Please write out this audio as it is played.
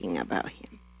speaking about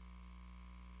him.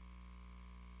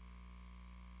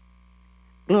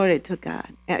 Glory to God.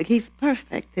 He's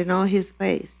perfect in all his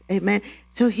ways. Amen.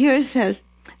 So here it says,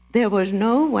 there was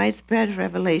no widespread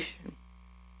revelation.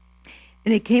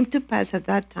 And it came to pass at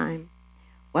that time,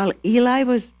 while Eli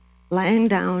was lying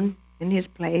down in his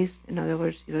place, in other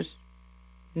words, he was,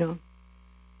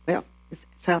 well, it's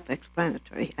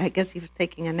self-explanatory. I guess he was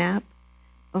taking a nap,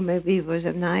 or maybe it was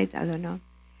at night, I don't know.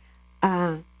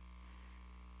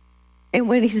 And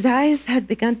when his eyes had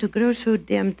begun to grow so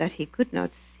dim that he could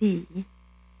not see,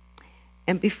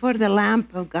 and before the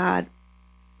lamp of God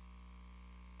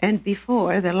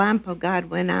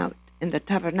went out in the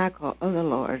tabernacle of the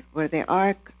Lord, where the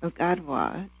ark of God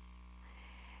was,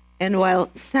 and while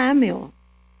Samuel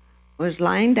was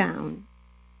lying down,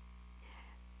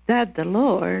 that the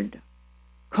Lord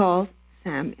called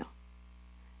Samuel.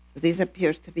 So this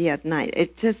appears to be at night.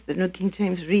 It's just the New King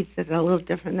James reads it a little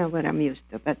different than what I'm used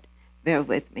to, but bear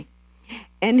with me.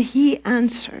 And he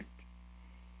answered,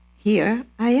 "Here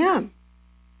I am."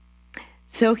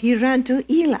 So he ran to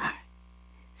Eli.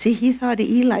 See, he thought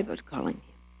Eli was calling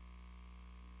him,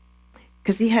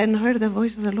 because he hadn't heard the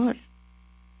voice of the Lord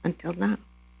until now.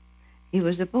 He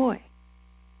was a boy.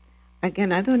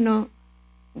 Again, I don't know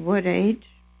what age.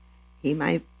 He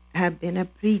might have been a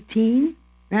preteen,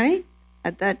 right,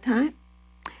 at that time,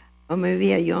 or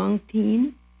maybe a young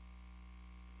teen.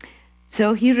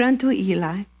 So he ran to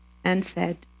Eli and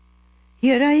said,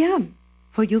 "Here I am,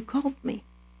 for you called me."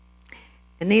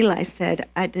 And Eli said,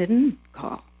 "I didn't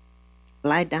call.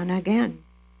 Lie down again."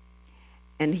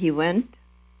 And he went,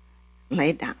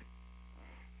 lay down.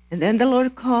 And then the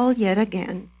Lord called yet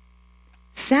again,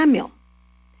 "Samuel."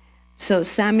 So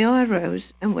Samuel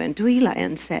arose and went to Eli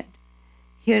and said,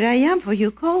 "Here I am, for you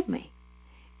called me."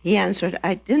 He answered,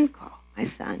 "I didn't call, my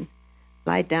son.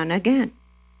 Lie down again."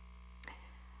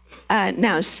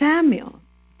 Now Samuel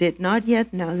did not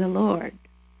yet know the Lord,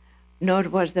 nor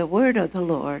was the word of the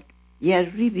Lord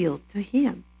yet revealed to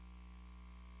him.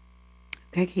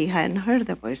 Okay, he hadn't heard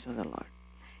the voice of the Lord.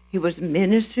 He was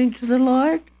ministering to the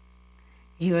Lord.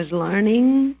 He was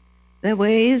learning the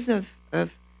ways of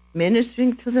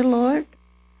ministering to the Lord.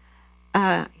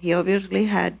 He obviously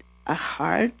had a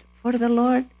heart for the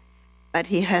Lord, but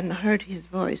he hadn't heard his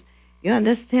voice. You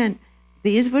understand,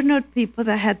 these were not people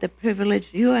that had the privilege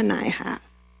you and I have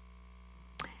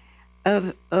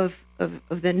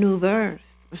of the new birth,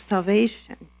 of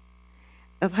salvation,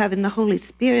 of having the Holy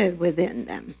Spirit within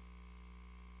them.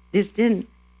 This didn't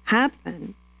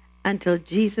happen until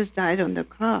Jesus died on the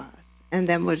cross and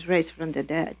then was raised from the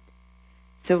dead.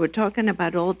 So we're talking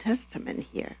about Old Testament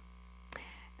here.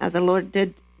 Now the Lord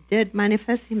did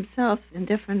manifest himself in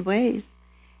different ways,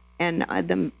 and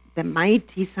the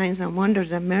mighty signs and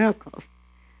wonders and miracles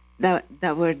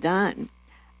that were done.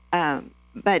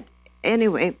 But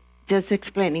anyway, just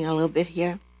explaining a little bit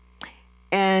here.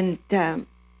 And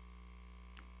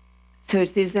so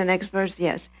is this the next verse?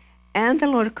 Yes. And the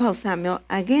Lord called Samuel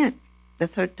again, the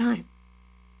third time.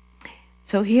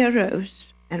 So he arose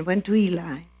and went to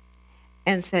Eli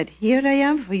and said, "Here I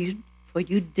am, for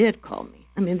you did call me."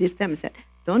 I mean, this time he said,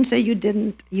 "Don't say you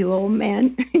didn't, you old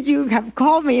man. You have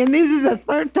called me, and this is the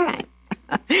third time."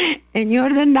 And you're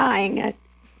denying it.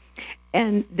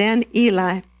 And then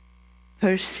Eli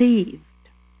perceived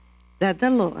that the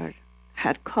Lord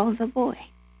had called the boy.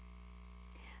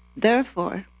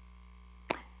 Therefore,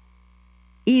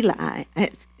 Eli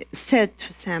said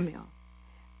to Samuel,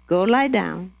 "Go lie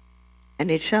down, and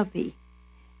it shall be,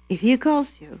 if he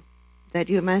calls you, that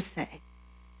you must say,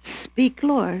 'Speak,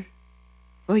 Lord,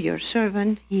 for your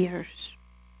servant hears.'"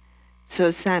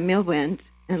 So Samuel went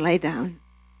and lay down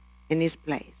in his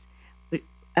place.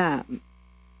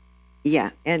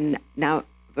 And now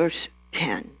verse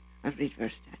 10. I'll read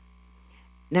verse 10.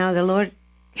 Now the Lord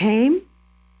came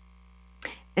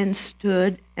and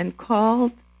stood and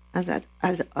called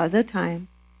as other times,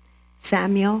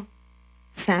 "Samuel,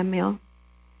 Samuel."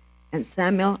 And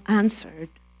Samuel answered,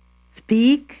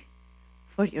 "Speak,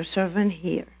 for your servant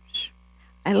hears."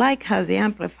 I like how the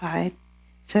Amplified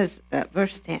says,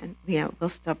 verse 10. Yeah, we'll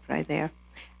stop right there.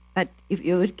 But if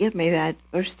you would give me that,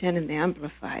 verse 10 in the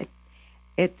Amplified,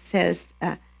 it says,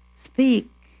 "Speak,"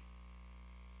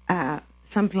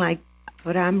 something like,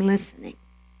 "for I'm listening."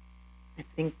 I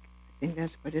think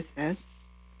that's what it says.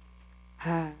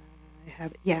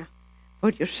 "For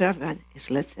your servant is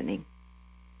listening."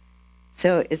 So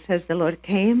it says the Lord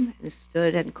came and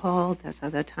stood and called as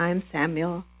other times,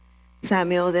 "Samuel,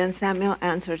 Samuel." Then Samuel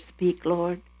answered, "Speak,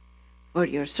 Lord, for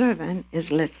your servant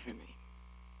is listening."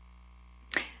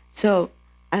 So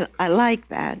I like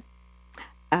that,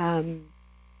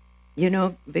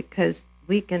 because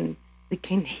we can We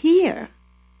can hear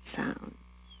sound,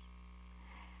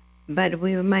 but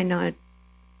we might not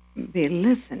be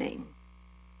listening.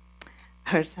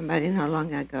 I heard somebody not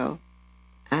long ago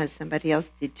ask somebody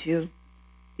else, did you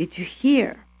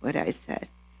hear what I said?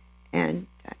 And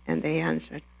they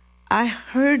answered, I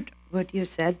heard what you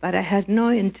said, but I had no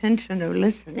intention of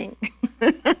listening.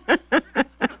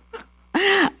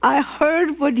 I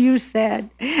heard what you said,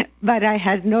 but I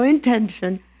had no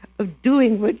intention of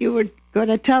doing what you were going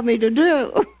to tell me to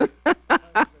do.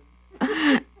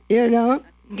 You know?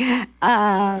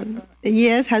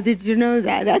 Yes, how did you know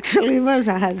that? Actually, it was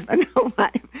a husband or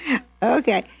wife.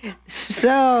 Okay,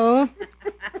 so,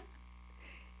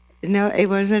 no, it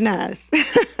wasn't us.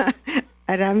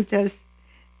 And I'm just,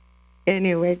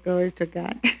 anyway, glory to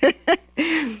God.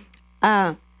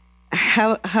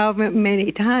 How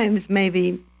many times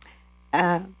maybe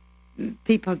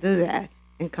people do that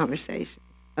in conversations?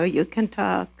 Oh, you can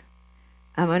talk.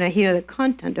 I want to hear the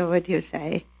content of what you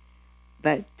say,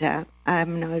 but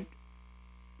I'm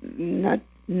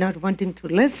not wanting to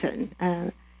listen.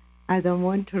 I don't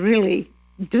want to really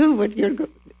do what you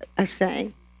are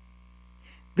saying.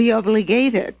 Be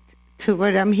obligated to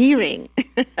what I'm hearing.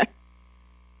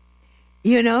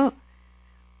 You know,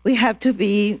 we have to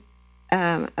be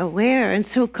aware and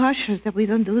so cautious that we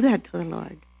don't do that to the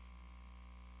Lord.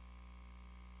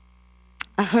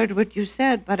 I heard what you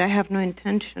said, but I have no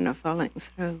intention of following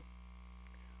through.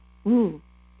 Ooh,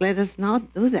 let us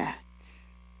not do that.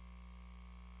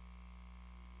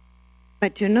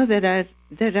 But you know, there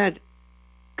are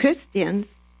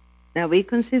Christians that we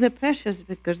consider precious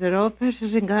because they're all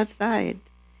precious in God's sight,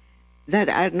 that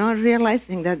are not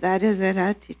realizing that that is their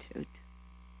attitude.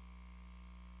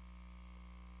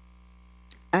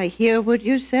 I hear what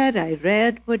you said, I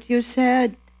read what you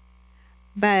said,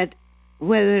 but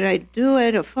whether I do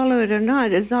it or follow it or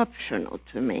not is optional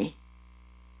to me.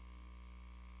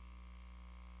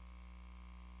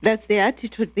 That's the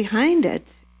attitude behind it,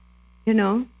 you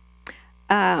know.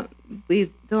 We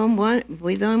don't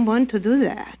want to do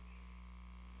that.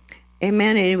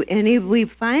 Amen. And if we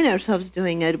find ourselves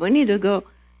doing it, we need to go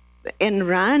and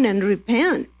run and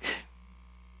repent.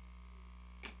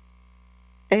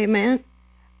 Amen.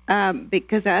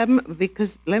 Because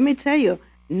let me tell you,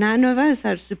 none of us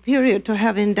are superior to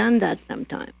having done that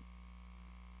sometime.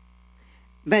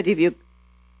 But if you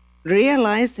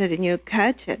realize it and you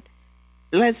catch it,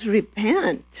 let's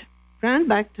repent. Run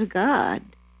back to God.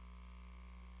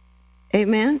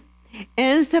 Amen.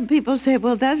 And some people say,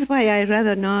 well, that's why I'd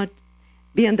rather not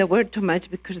be in the Word too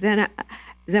much, because then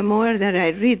the more that I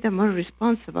read, the more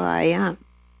responsible I am.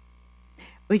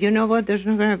 But you know what? There's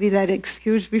not going to be that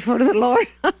excuse before the Lord.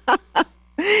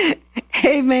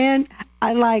 Amen.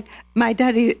 My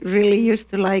daddy really used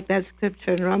to like that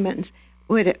scripture in Romans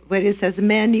where it says,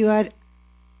 man, you are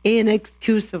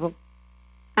inexcusable.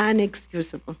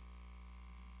 Unexcusable.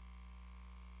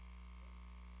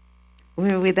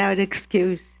 We're without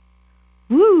excuse.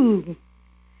 Woo!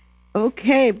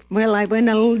 Okay, well, I went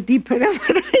a little deeper than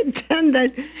what I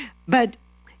intended. But,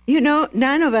 you know,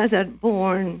 none of us are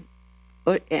born,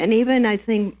 and even, I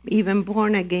think, even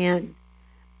born again,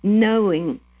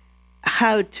 knowing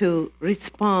how to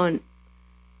respond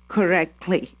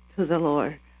correctly to the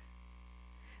Lord.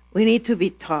 We need to be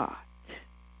taught.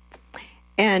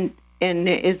 And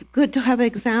it's good to have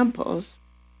examples,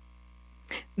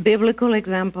 biblical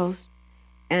examples,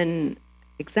 and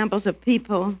examples of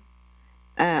people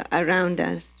around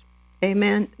us.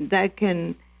 Amen. That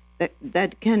can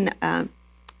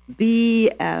be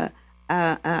a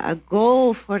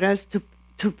goal for us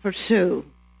to pursue.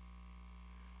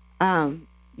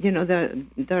 You know, to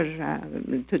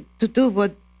do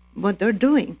what they're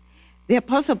doing. The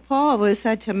Apostle Paul was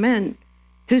such a man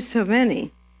to so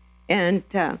many, and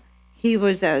he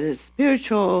was a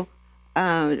spiritually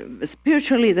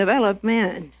developed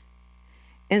man,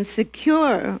 and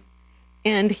secure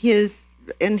in his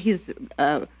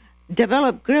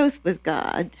developed growth with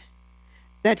God,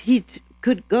 that he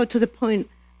could go to the point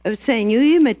of saying, "You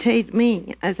imitate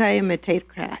me as I imitate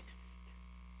Christ."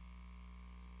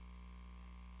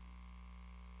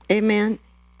 Amen.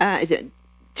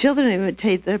 Children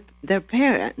imitate their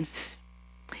parents,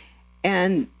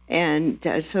 and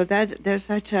so that there's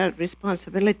such a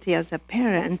responsibility as a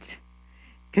parent,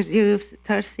 because you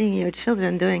start seeing your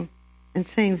children doing and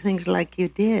saying things like you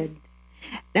did.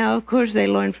 Now, of course, they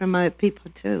learn from other people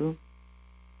too.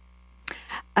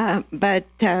 But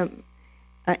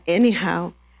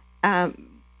anyhow,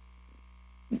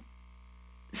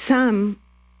 some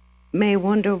may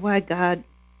wonder why God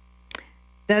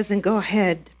doesn't go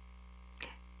ahead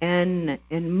and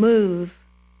move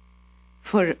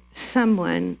for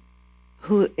someone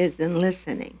who isn't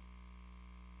listening.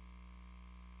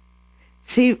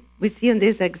 See, we see in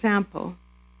this example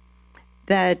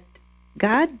that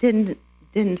God didn't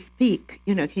speak.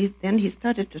 You know, then he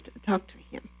started to talk to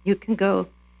him. You can go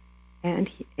and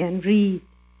read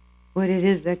what it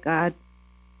is that God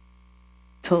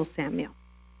told Samuel.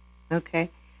 Okay,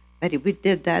 but if we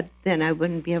did that, then I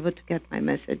wouldn't be able to get my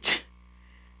message,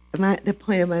 the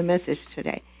point of my message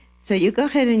today. So you go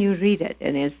ahead and you read it,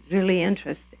 and it's really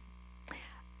interesting.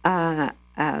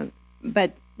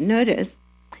 But notice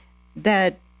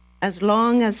that as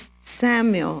long as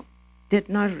Samuel did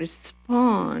not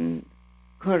respond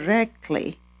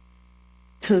correctly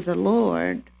to the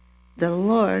Lord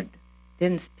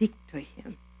didn't speak to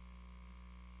him.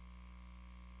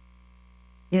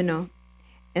 You know?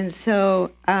 And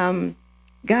so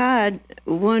God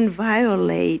won't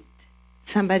violate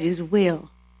somebody's will.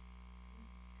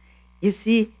 You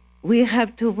see, we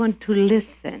have to want to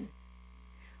listen.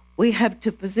 We have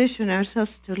to position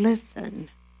ourselves to listen.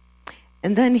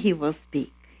 And then he will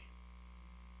speak.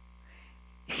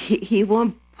 He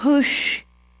won't push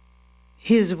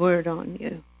his word on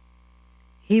you.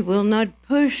 He will not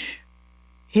push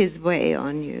his way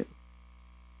on you.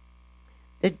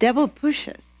 The devil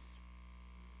pushes.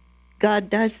 God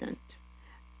doesn't.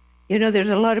 You know, there's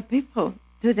a lot of people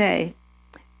today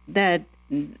that,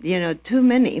 you know, too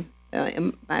many,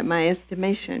 by my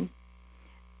estimation,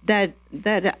 that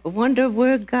wonder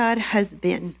where God has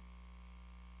been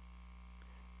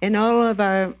in all of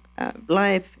our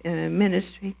life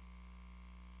ministry.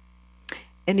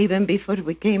 And even before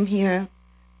we came here,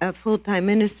 a full-time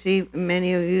ministry,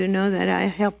 many of you know that I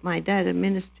helped my dad in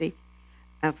ministry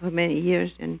for many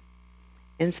years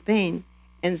in Spain.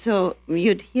 And so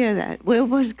you'd hear that. Where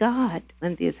was God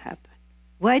when this happened?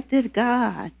 Why did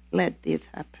God let this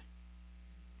happen?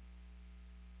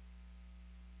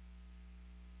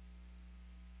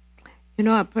 You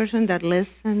know, a person that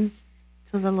listens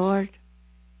to the Lord,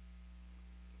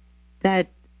 that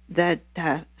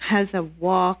has a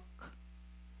walk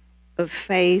of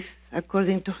faith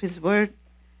according to his word,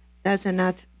 doesn't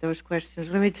ask those questions.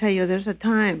 Let me tell you, there's a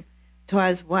time to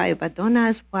ask why, but don't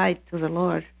ask why to the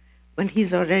Lord when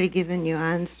he's already given you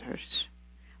answers.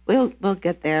 We'll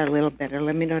get there a little better.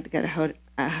 Let me not get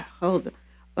a hold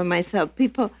of myself.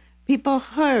 People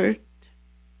hurt,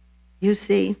 you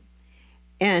see,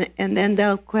 and then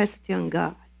they'll question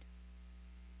God.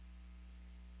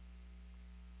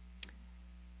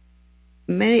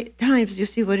 Many times, you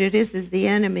see, what it is the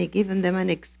enemy giving them an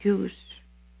excuse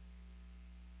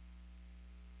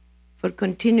for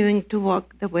continuing to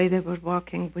walk the way they were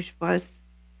walking, which was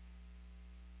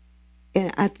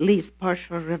in at least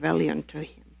partial rebellion to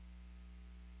him.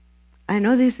 I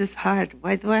know this is hard.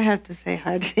 Why do I have to say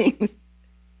hard things?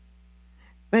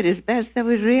 But it's best that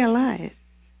we realize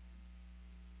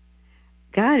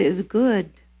God is good,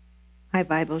 my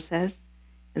Bible says,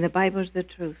 and the Bible is the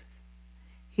truth.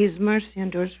 His mercy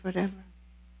endures forever.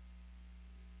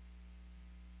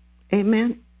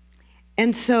 Amen?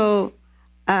 And so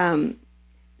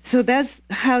that's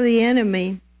how the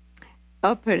enemy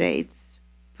operates,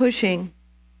 pushing,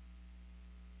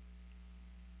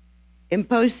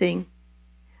 imposing,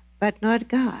 but not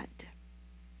God.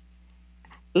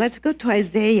 Let's go to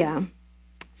Isaiah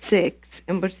 6,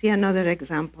 and we'll see another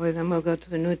example, and then we'll go to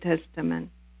the New Testament.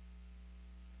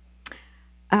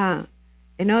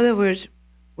 In other words,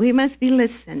 we must be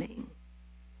listening.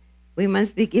 We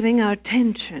must be giving our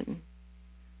attention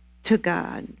to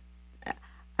God,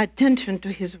 attention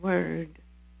to his word,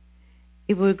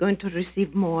 if we're going to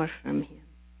receive more from him.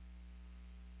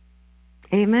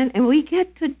 Amen? And we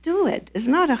get to do it. It's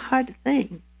not a hard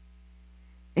thing.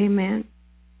 Amen?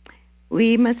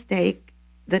 We must take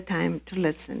the time to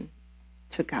listen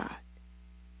to God.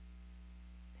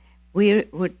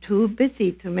 We're too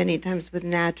busy too many times with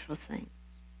natural things.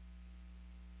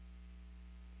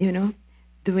 You know,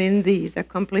 doing these,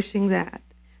 accomplishing that,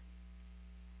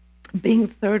 being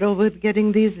thorough with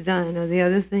getting this done or the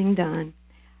other thing done.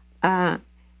 And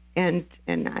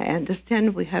I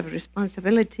understand we have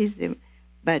responsibilities,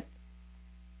 but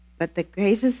the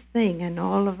greatest thing in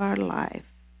all of our life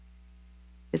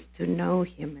is to know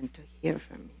him and to hear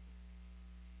from him.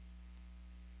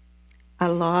 A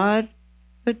lot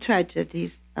of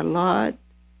tragedies, a lot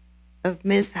of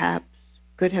mishaps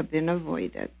could have been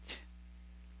avoided.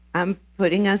 I'm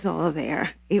putting us all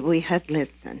there if we had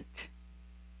listened.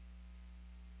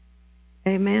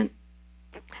 Amen?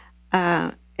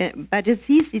 But it's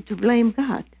easy to blame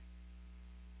God.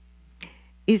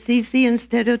 It's easy,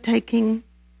 instead of taking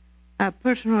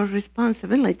personal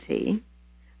responsibility.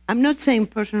 I'm not saying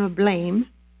personal blame,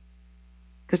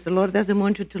 because the Lord doesn't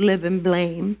want you to live in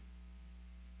blame.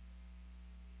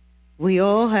 We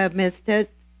all have missed it,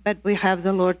 but we have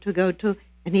the Lord to go to,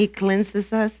 and he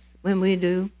cleanses us when we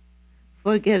do,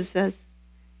 forgives us,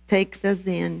 takes us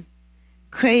in,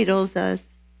 cradles us.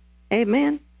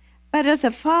 Amen? But as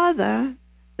a father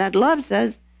that loves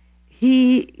us,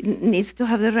 he needs to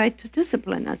have the right to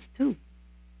discipline us too.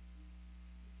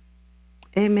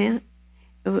 Amen?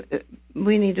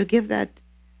 We need to give that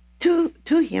to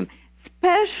him,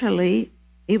 especially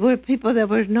if we're people that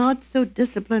were not so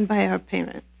disciplined by our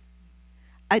parents.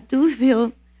 I do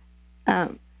feel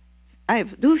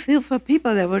for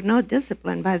people that were not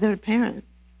disciplined by their parents.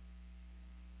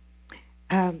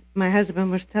 My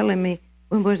husband was telling me,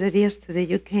 when was it yesterday?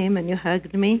 You came and you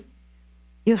hugged me.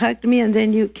 You hugged me and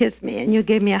then you kissed me and you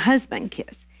gave me a husband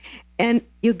kiss. And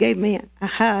you gave me a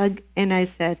hug and I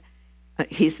said,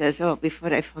 he says, oh,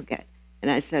 before I forget. And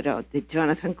I said, oh, did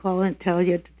Jonathan call and tell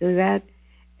you to do that?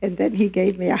 And then he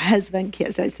gave me a husband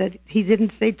kiss. I said, he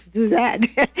didn't say to do that.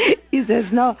 He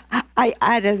says, no, I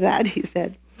added that, he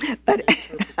said. But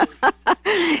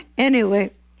anyway,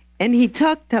 and he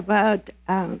talked about,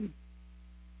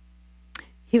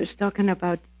 he was talking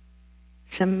about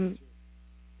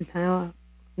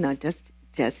no, just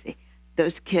Jesse,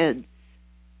 those kids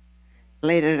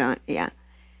later on, yeah.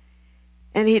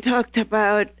 And he talked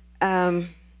about,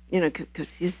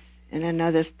 because he's in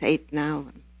another state now,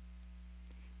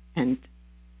 and,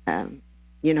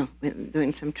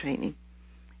 doing some training.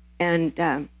 And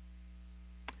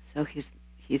so he's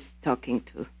talking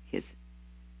to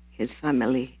his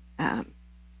family,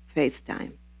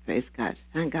 FaceTime. Praise God.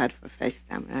 Thank God for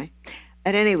FaceTime, right?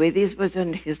 But anyway, this was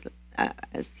on his,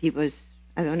 as he was,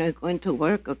 I don't know, going to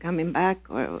work or coming back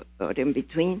or in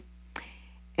between.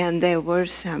 And there were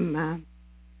some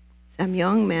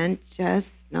young men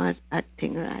just not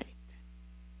acting right.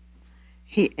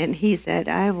 He said,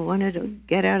 I wanted to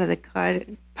get out of the car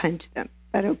and punch them.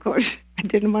 But of course, I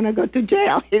didn't want to go to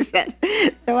jail, he said.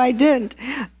 So I didn't.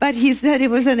 But he said it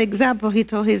was an example, he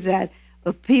told his dad,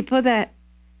 of people that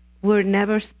were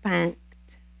never spanked.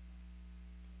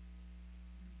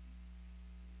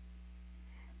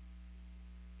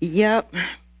 Yep.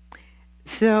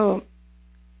 So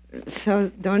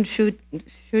don't shoot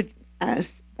us.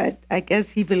 But I guess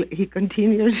he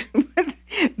continues with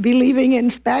believing in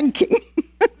spanking.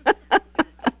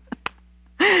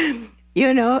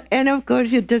 And of course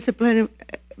you discipline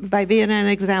by being an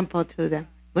example to them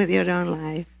with your own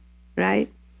life,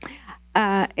 right?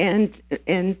 And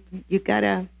you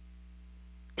gotta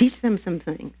teach them some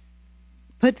things,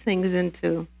 put things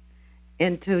into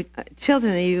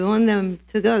children. You want them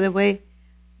to go the way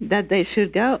that they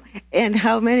should go. And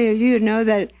how many of you know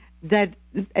that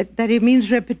it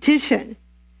means repetition?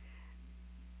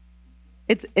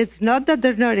 It's not that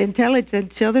they're not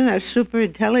intelligent. Children are super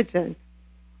intelligent.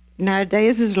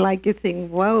 Nowadays, it's like you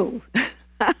think, whoa,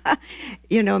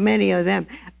 many of them.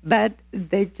 But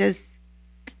they just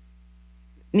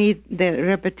need the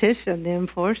repetition, the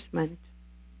enforcement,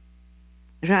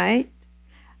 right?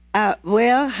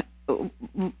 Well,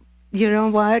 you know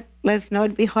what? Let's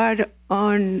not be hard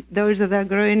on those that are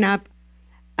growing up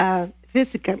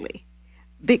physically,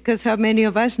 because how many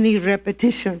of us need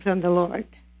repetition from the Lord?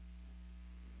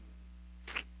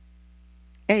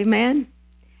 Amen?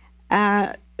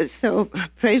 So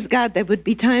praise God, there would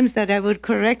be times that I would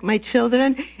correct my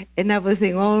children, and I would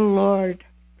think, oh, Lord,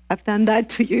 I've done that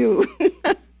to you.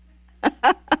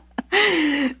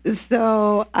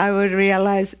 So I would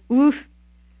realize, oof,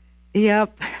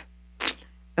 yep,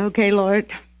 okay,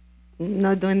 Lord, I'm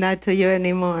not doing that to you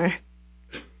anymore.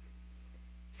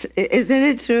 Isn't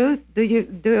it true?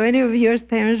 Do any of your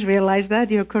parents realize that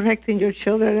you're correcting your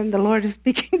children and the Lord is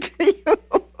speaking to you?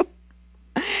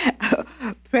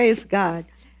 Praise God.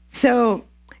 So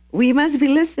we must be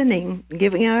listening,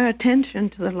 giving our attention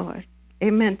to the Lord.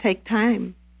 Amen. Take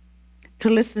time to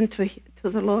listen to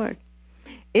the Lord.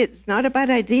 It's not a bad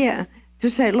idea to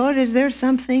say, Lord, is there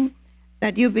something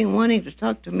that you've been wanting to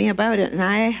talk to me about it and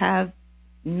I have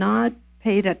not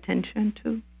paid attention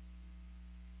to?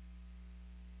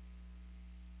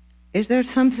 Is there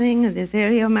something in this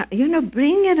area of my,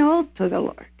 bring it all to the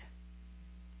Lord.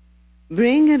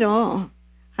 Bring it all.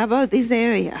 How about this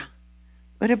area?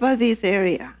 What about this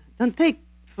area? Don't take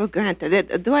for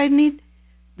granted. Do I need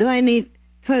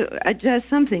to adjust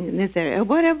something in this area?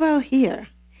 What about here?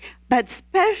 But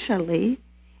especially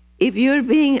if you're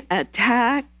being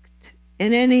attacked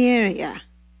in any area,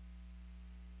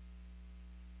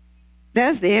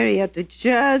 that's the area to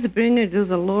just bring it to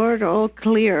the Lord all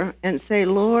clear and say,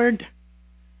 Lord,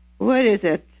 what is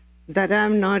it that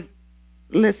I'm not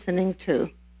listening to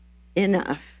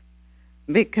enough?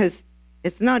 Because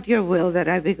it's not your will that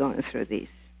I be going through these.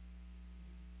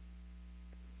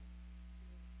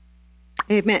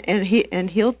 Amen. And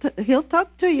he'll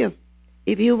talk to you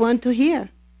if you want to hear.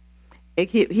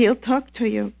 He'll talk to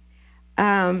you.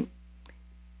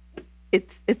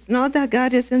 It's not that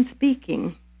God isn't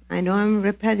speaking. I know I'm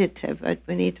repetitive, but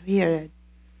we need to hear it.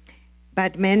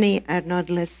 But many are not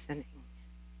listening.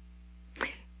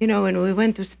 You know, when we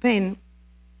went to Spain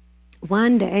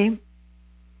one day,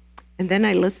 and then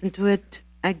I listened to it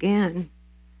again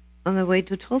on the way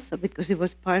to Tulsa because it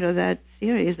was part of that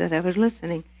series that I was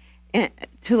listening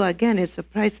to again. It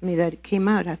surprised me that it came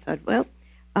out. I thought, well,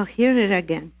 I'll hear it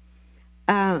again.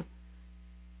 I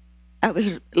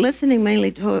was listening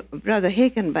mainly to Brother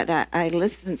Hagen, but I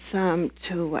listened some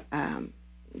to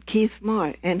Keith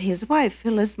Moore, and his wife,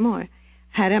 Phyllis Moore,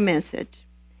 had a message.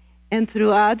 And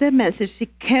throughout the message, she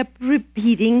kept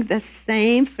repeating the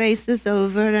same phrases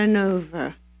over and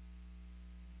over.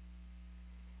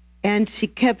 And she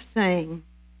kept saying,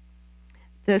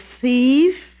 the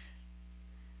thief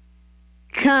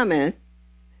cometh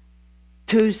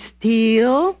to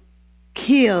steal,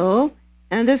 kill,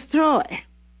 and destroy.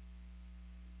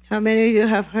 How many of you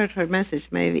have heard her message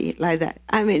maybe like that?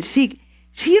 I mean, she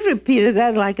repeated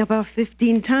that like about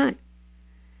 15 times.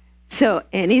 So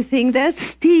anything that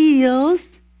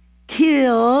steals,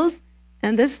 kills,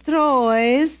 and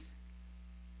destroys,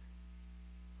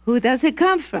 who does it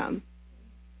come from?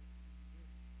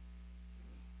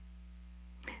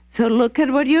 So look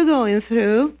at what you're going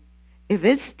through. If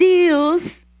it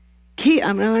steals,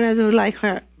 I'm not going to do like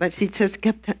her, but she just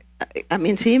kept,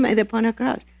 she made the point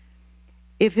across.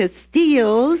 If it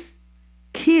steals,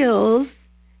 kills,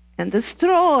 and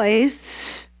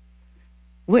destroys,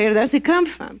 where does it come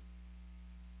from?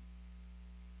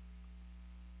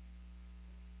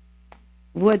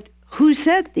 Who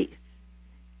said this?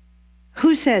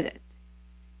 Who said it?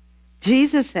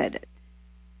 Jesus said it.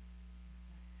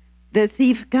 The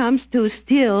thief comes to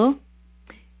steal,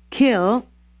 kill,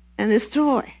 and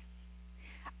destroy.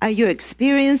 Are you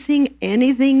experiencing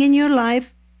anything in your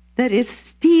life that is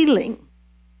stealing?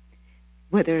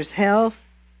 Whether it's health,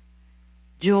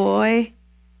 joy,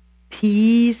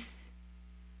 peace,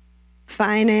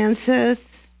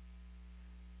 finances,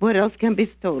 what else can be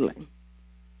stolen?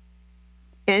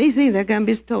 Anything that can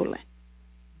be stolen.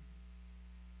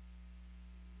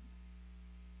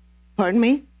 Pardon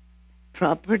me?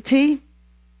 Property.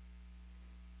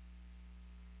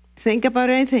 Think about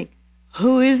anything.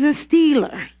 Who is the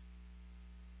stealer?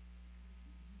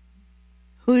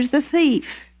 Who is the thief?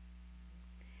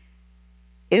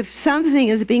 If something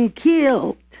is being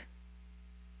killed,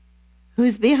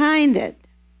 who's behind it?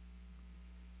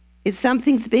 If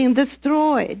something's being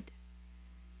destroyed,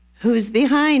 who's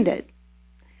behind it?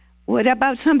 What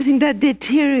about something that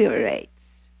deteriorates?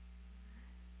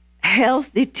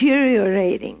 Health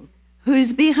deteriorating.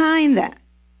 Who's behind that?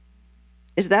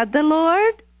 Is that the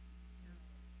Lord?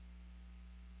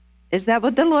 Is that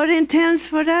what the Lord intends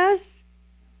for us?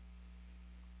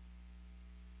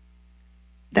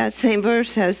 That same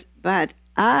verse says, but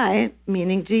I,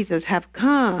 meaning Jesus, have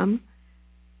come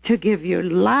to give you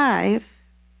life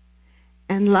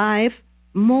and life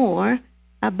more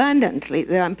abundantly.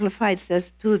 The Amplified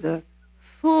says to the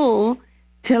full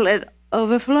till it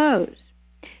overflows.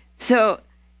 So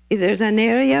if there's an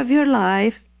area of your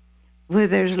life where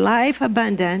there's life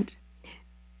abundant,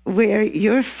 where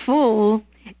you're full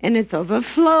and it's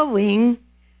overflowing,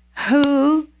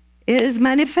 who is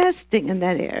manifesting in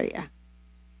that area?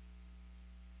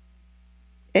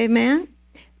 Amen?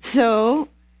 So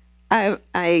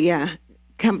I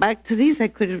come back to this. I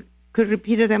could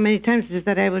repeat it that many times, just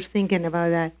that I was thinking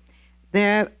about that.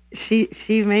 There,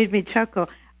 she made me chuckle.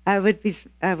 I would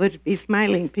be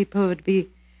smiling. People would be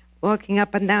walking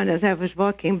up and down as I was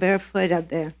walking barefoot up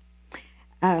the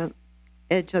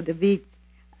edge of the beach,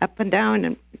 up and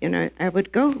down, and I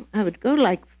would go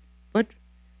like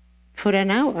for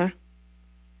an hour.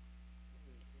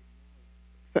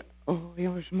 It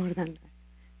was more than that,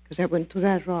 because I went to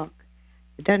that rock.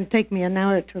 It doesn't take me an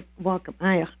hour to walk a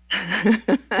mile.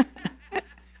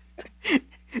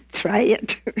 Try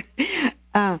it.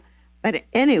 But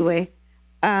anyway,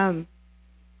 I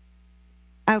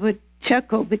would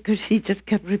chuckle because she just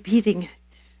kept repeating it,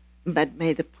 but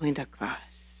made the point across.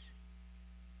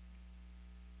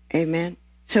 Amen.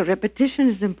 So repetition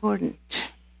is important.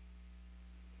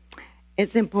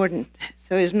 It's important.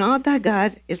 So it's not that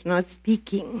God is not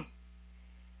speaking.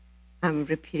 I'm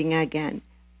repeating again.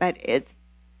 But it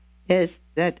is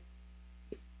that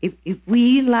if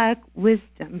we lack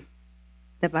wisdom,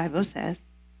 the Bible says,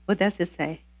 what does it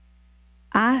say?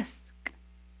 Ask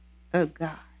of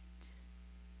God,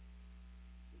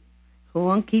 who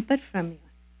won't keep it from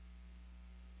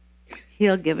you.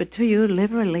 He'll give it to you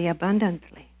liberally,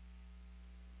 abundantly.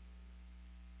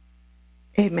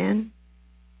 Amen.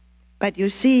 But you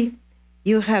see,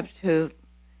 you have to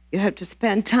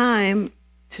spend time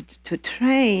to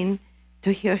train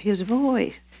to hear his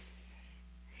voice.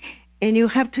 And you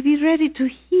have to be ready to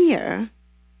hear,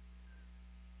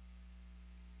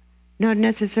 not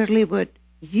necessarily what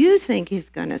you think he's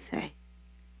going to say.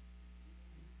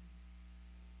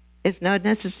 It's not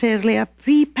necessarily a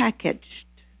prepackaged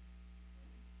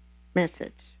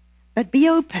message, but be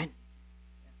open.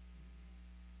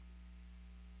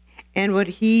 And what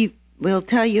he will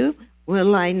tell you will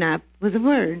line up with the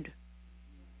word.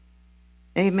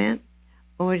 Amen?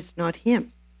 Or it's not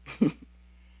him.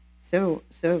 So,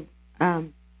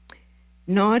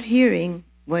 not hearing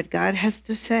what God has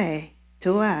to say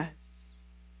to us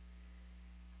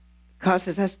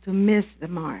causes us to miss the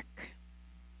mark.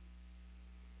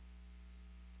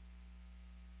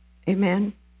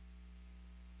 Amen?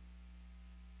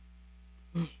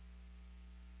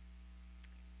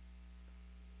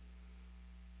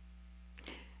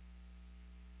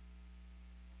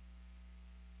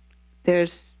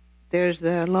 There's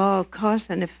the law of cause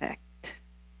and effect.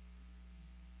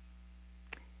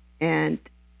 And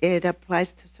it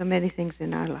applies to so many things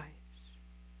in our lives.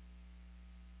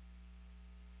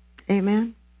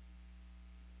 Amen?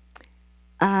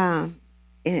 I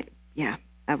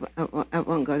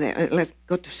won't go there. Let's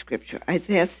go to Scripture.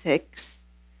 Isaiah 6.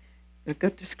 We'll go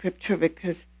to Scripture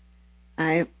because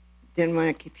I didn't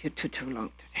want to keep you too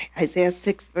long today. Isaiah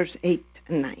 6, verse 8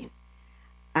 and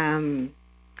 9.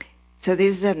 So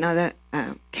this is another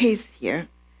case here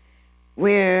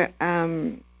where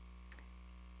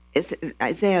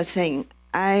Isaiah saying,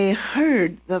 I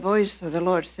heard the voice of the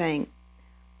Lord saying,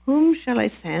 whom shall I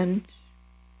send,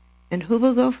 and who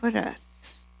will go for us?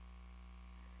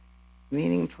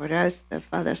 Meaning for us, the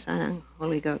Father, Son, and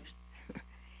Holy Ghost.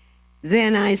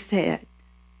 Then I said,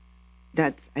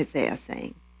 that's Isaiah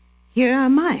saying, here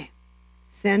am I,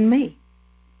 send me.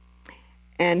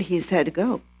 And he said,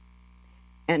 go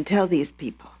and tell these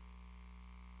people.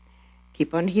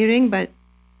 Keep on hearing, but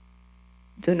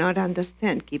do not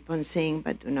understand. Keep on seeing,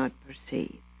 but do not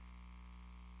perceive.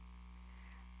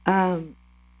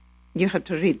 You have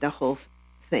to read the whole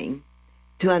thing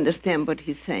to understand what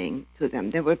he's saying to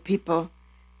them. There were people,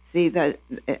 see, that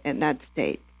in that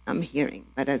state, I'm hearing,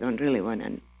 but I don't really want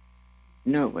to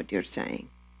know what you're saying.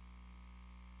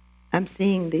 I'm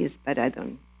seeing this, but I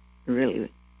don't want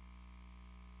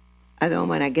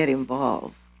to get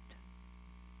involved.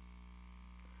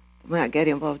 I don't want to get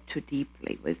involved too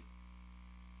deeply with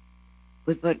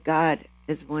what God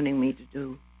is wanting me to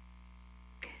do.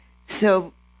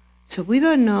 So we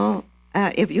don't know,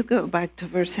 if you go back to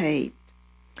verse 8,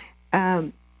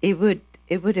 it would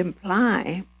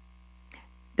imply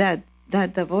that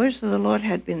the voice of the Lord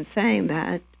had been saying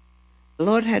that,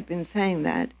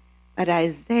 but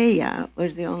Isaiah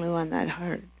was the only one that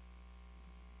heard.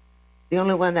 The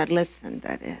only one that listened,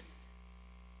 that is.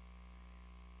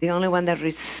 The only one that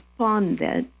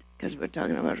responded, because we're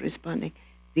talking about responding,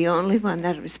 the only one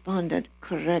that responded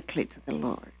correctly to the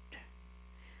Lord.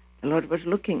 The Lord was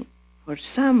looking for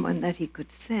someone that he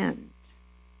could send,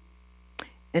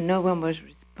 and no one was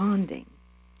responding.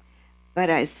 But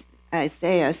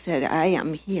Isaiah said, I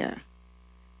am here,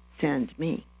 send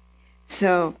me.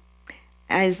 So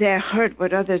Isaiah heard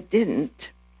what others didn't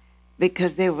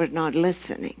because they were not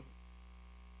listening.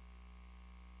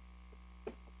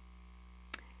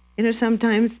 You know,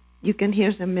 sometimes you can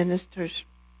hear some ministers,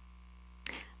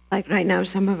 like right now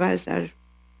some of us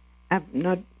I've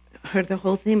not heard the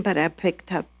whole thing, but I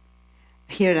picked up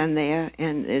here and there,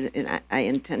 and I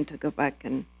intend to go back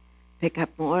and pick up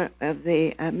more of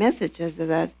the messages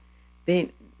that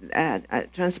been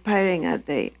transpiring at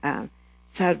the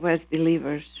Southwest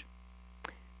Believers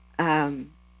in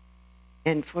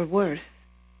Fort Worth,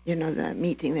 you know, the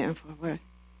meeting there in Fort Worth.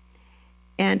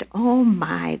 And oh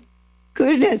my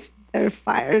goodness, they're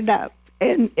fired up,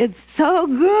 and it's so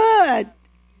good.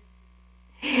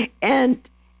 And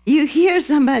you hear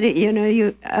somebody, you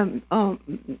know,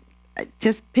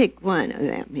 just pick one of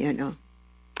them, you know,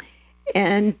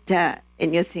 and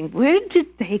you think, where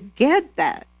did they get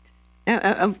that?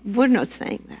 We're not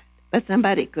saying that, but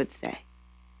somebody could say,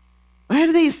 why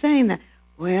are they saying that?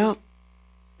 Well,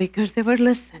 because they were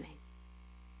listening.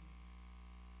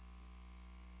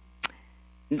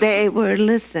 They were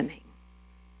listening,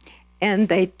 and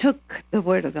they took the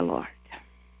word of the Lord,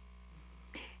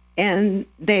 and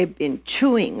they've been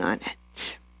chewing on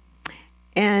it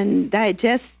and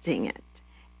digesting it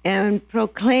and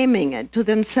proclaiming it to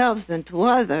themselves and to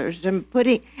others, and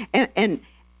putting and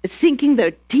sinking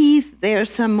their teeth there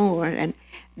some more, and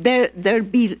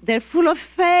they're full of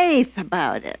faith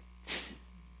about it.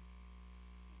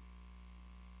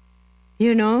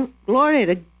 Glory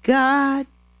to God.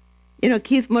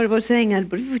 Keith Moore was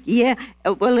saying, yeah,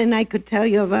 well, and I could tell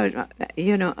you about,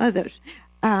 others.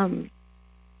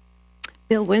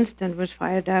 Bill Winston was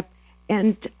fired up,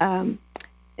 and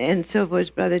so was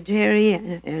Brother Jerry,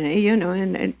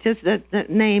 and just that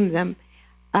name them.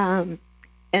 But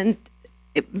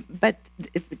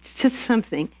it's just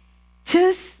something.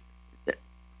 Keith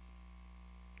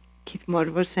Moore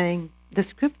was saying, the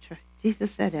scripture,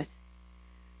 Jesus said it.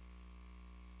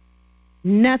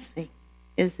 Nothing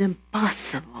is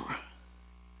impossible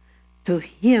to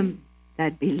him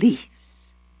that believes.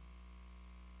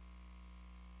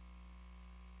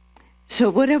 So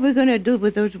what are we going to do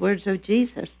with those words of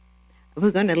Jesus? Are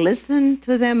we going to listen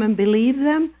to them and believe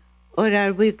them? Or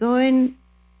are we going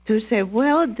to say,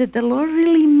 well, did the Lord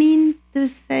really mean to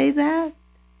say that?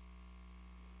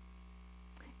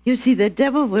 You see, the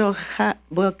devil will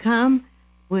come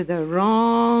with the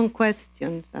wrong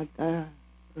questions at the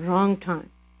wrong time.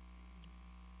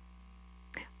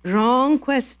 Wrong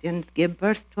questions give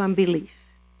birth to unbelief.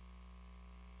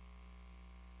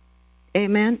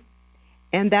 Amen?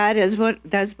 And that's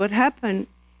what happened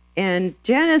in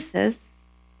Genesis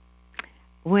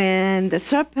when the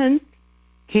serpent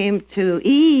came to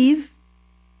Eve,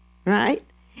 right?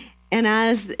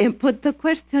 And put the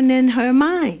question in her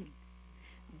mind.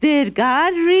 Did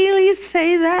God really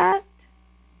say that?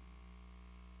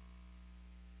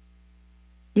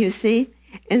 You see?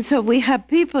 And so we have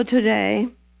people today,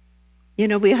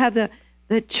 we have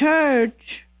the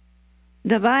church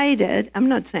divided. I'm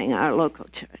not saying our local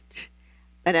church,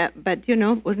 but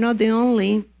we're not the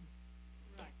only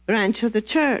branch of the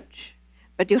church.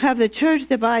 But you have the church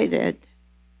divided,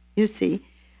 you see,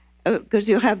 because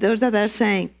you have those that are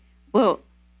saying, well,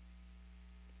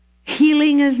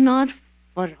 healing is not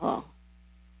for all.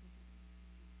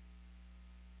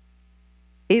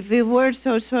 If it were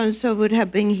so and so would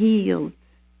have been healed.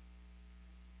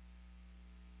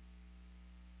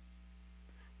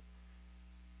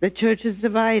 The church is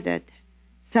divided.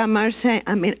 Some are saying,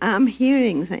 I'm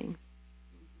hearing things.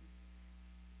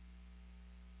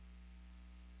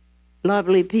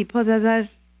 Lovely people that are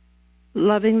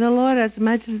loving the Lord as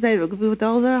much as they would with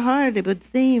all their heart, it would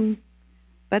seem.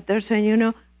 But they're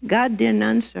saying, God didn't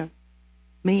answer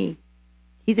me.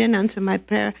 He didn't answer my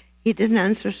prayer. He didn't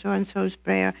answer so-and-so's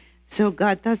prayer. So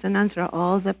God doesn't answer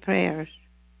all the prayers.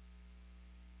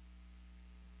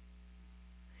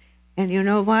 And you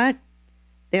know what?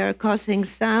 They are causing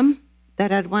some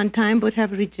that at one time would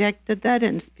have rejected that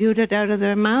and spewed it out of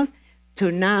their mouth to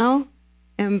now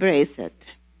embrace it.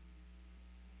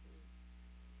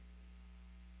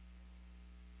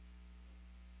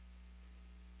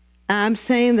 I'm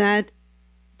saying that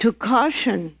to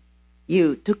caution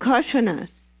you, to caution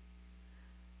us.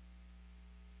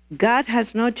 God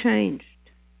has not changed.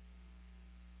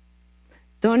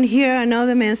 Don't hear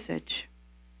another message.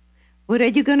 What are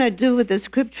you going to do with the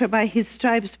scripture, by his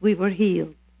stripes we were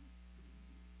healed?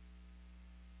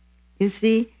 You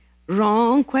see,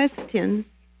 wrong questions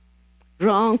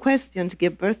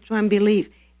give birth to unbelief.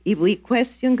 If we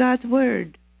question God's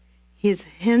word, he's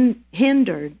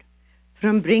hindered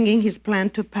from bringing his plan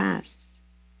to pass.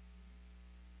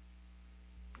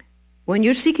 When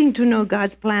you're seeking to know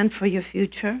God's plan for your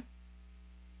future,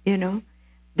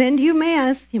 then you may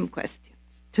ask him questions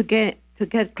to get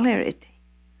clarity.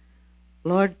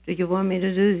 Lord, do you want me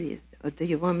to do this? Or do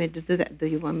you want me to do that? Do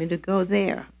you want me to go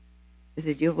there? Is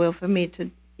it your will for me to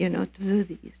do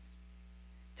this?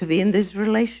 To be in this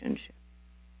relationship?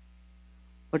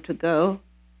 Or to go,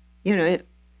 you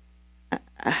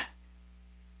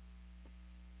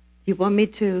want me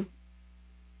to...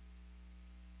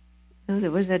 there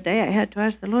was a day I had to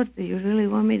ask the Lord, do you really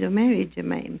want me to marry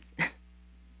Jim Ames?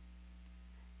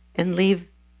 And leave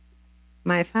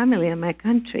my family and my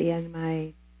country and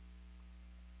my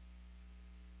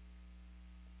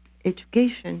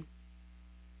education?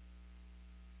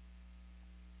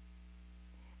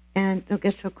 And don't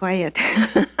get so quiet.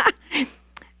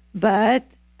 But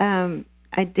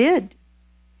I did,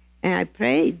 and I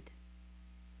prayed.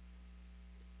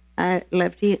 I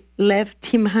left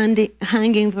him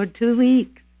hanging for 2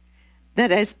 weeks.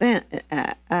 That I spent,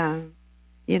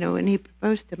 when he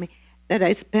proposed to me, that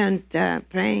I spent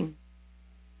praying,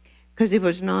 because it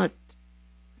was not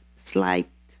slight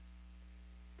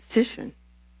decision.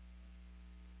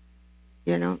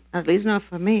 At least not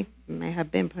for me. It may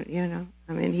have been,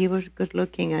 he was good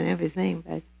looking and everything,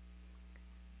 but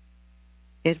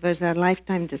it was a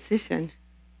lifetime decision,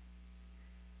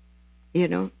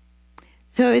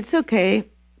 So it's okay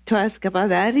to ask about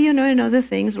that, and other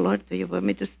things. Lord, do you want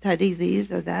me to study these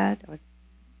or that?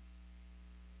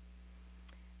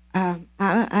 I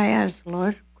ask the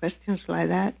Lord questions like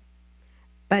that.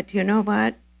 But you know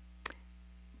what?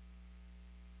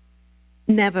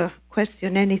 Never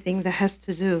question anything that has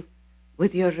to do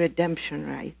with your redemption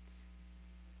rights.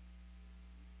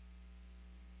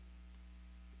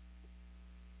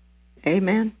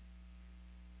 Amen.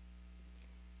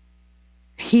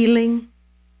 Healing,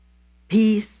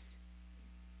 peace,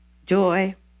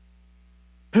 joy,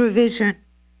 provision,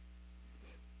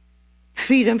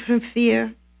 freedom from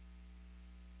fear.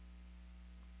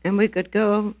 And we could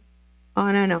go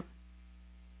on and on.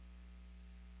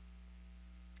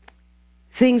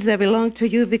 Things that belong to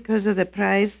you because of the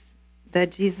price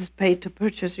that Jesus paid to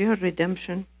purchase your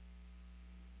redemption.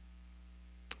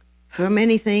 From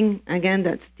anything, again,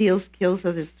 that steals, kills,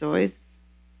 or destroys.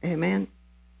 Amen.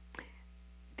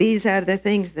 These are the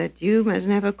things that you must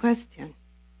never question.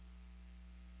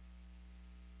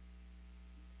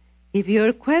 If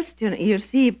you're questioning, you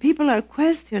see, people are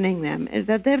questioning them, is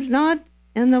that they're not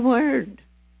in the Word.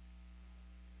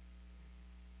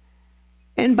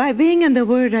 And by being in the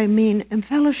Word, I mean in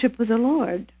fellowship with the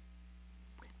Lord.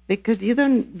 Because you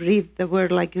don't read the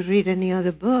Word like you read any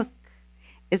other book.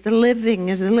 It's a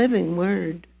living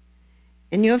Word.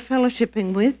 And you're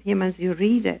fellowshipping with Him as you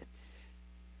read it.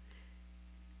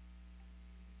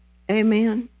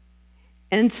 Amen.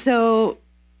 And so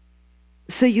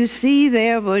you see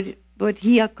there what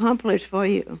He accomplished for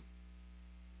you.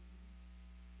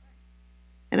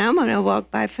 And I'm going to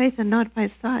walk by faith and not by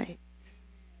sight.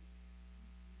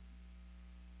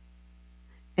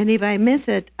 And if I miss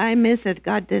it, I miss it.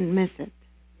 God didn't miss it.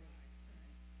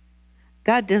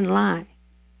 God didn't lie.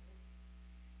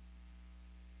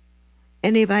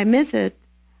 And if I miss it,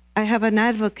 I have an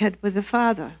advocate with the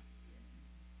Father.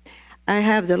 I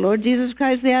have the Lord Jesus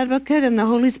Christ, the advocate, and the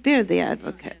Holy Spirit, the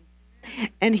advocate.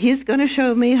 And He's going to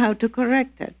show me how to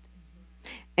correct it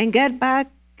and get back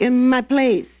in my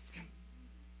place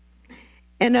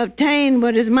and obtain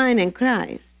what is mine in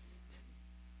Christ.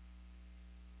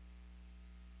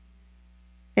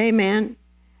 Amen.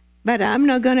 But I'm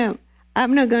not gonna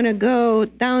go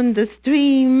down the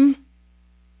stream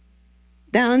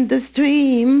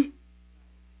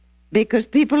because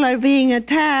people are being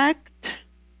attacked.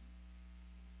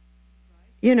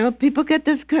 You know, people get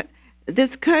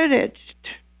discouraged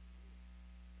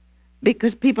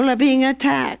because people are being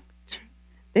attacked.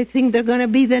 They think they're going to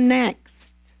be the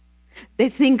next. They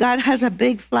think God has a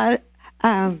big fly.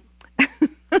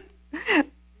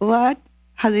 What?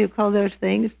 How do you call those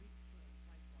things?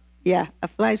 Yeah, a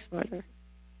fly swatter.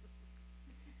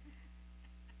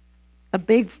 A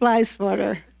big fly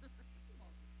swatter.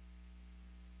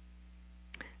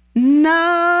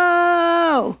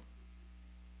 No!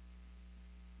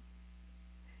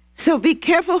 So be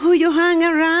careful who you hang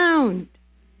around.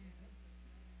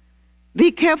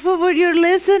 Be careful what you're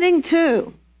listening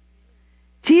to.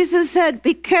 Jesus said,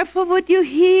 be careful what you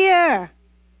hear.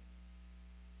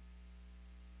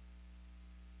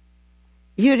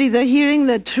 You're either hearing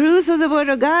the truth of the Word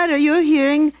of God or you're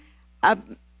hearing a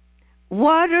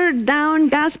watered down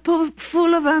gospel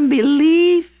full of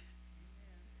unbelief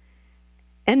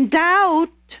and doubt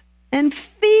and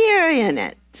fear in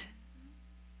it.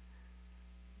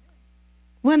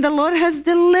 When the Lord has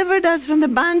delivered us from the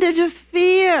bondage of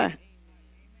fear.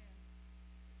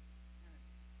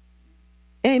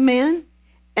 Amen?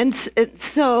 And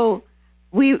so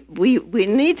we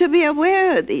need to be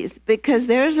aware of these because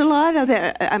there's a lot of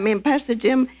there. I mean, Pastor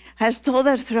Jim has told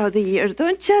us throughout the years,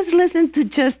 don't just listen to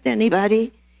just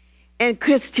anybody in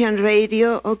Christian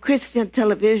radio or Christian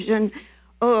television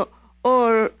or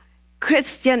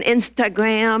Christian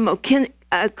Instagram or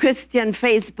Christian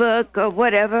Facebook or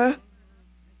whatever.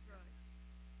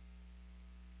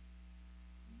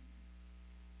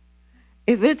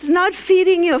 If it's not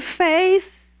feeding your faith,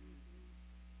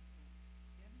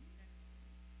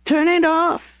 turn it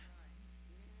off.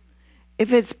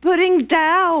 If it's putting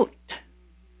doubt,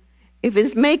 if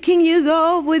it's making you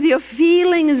go with your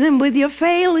feelings and with your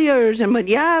failures and with,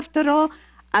 yeah, after all,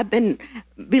 I've been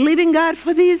believing God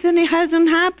for this and it hasn't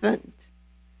happened.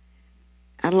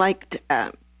 I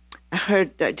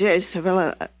heard Jerry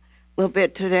Savella a little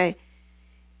bit today,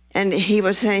 and he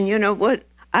was saying, you know what,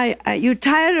 are you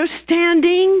tired of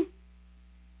standing?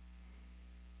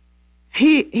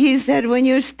 He said, when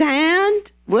you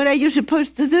stand, what are you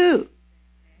supposed to do?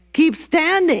 Keep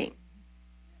standing.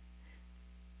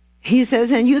 He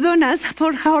says, and you don't ask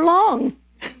for how long.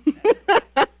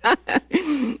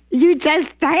 You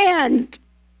just stand.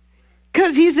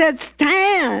 Because he said,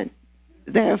 stand,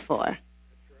 therefore.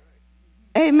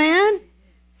 Amen?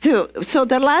 So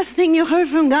the last thing you heard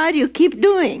from God, you keep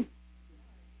doing.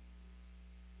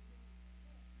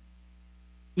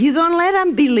 You don't let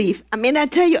unbelief. I mean, I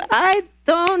tell you, I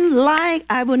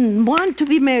wouldn't want to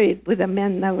be married with a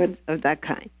man that was of that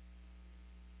kind.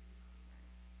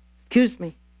 Excuse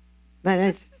me, but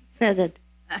I said it.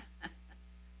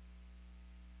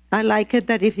 I like it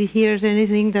that if he hears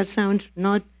anything that sounds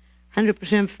not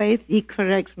 100% faith, he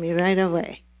corrects me right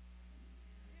away.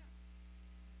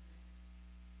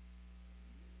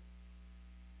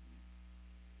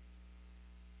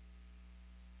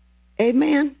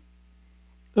 Amen.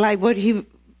 Like what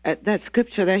that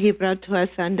scripture that he brought to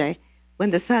us Sunday,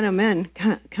 when the Son of Man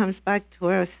comes back to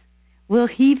earth, will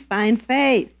he find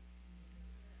faith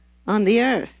on the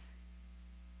earth?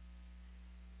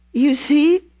 You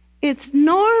see, it's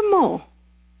normal.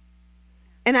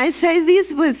 And I say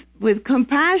this with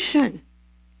compassion,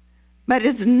 but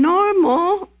it's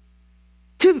normal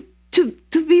to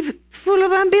be full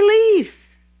of unbelief.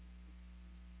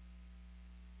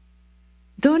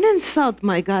 Don't insult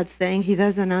my God saying he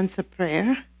doesn't answer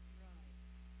prayer.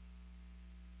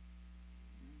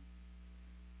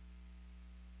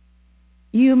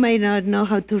 You may not know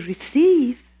how to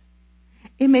receive.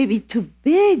 It may be too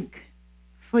big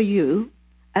for you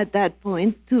at that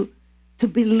point to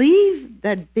believe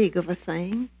that big of a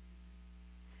thing.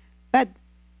 But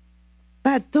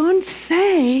don't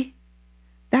say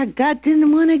that God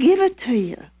didn't want to give it to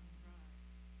you.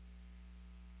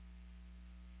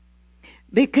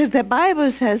 Because the Bible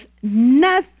says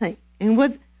nothing. And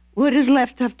what is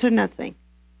left after nothing?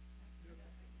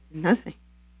 Nothing.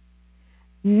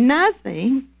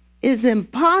 Nothing is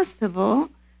impossible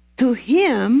to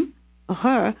him or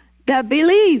her that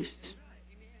believes.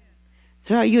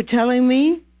 So are you telling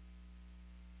me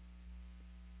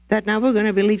that now we're going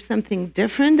to believe something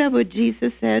different than what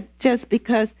Jesus said just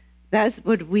because that's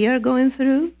what we are going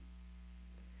through?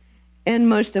 And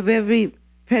most of every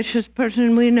precious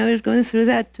person we know is going through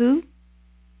that too.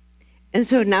 And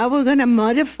so now we're going to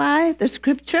modify the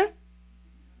scripture?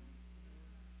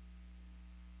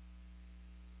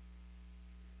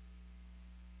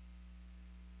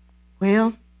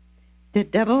 Well, the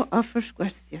devil offers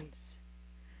questions,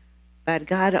 but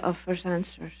God offers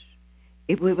answers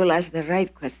if we will ask the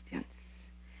right questions.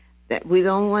 That we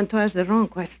don't want to ask the wrong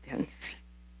questions.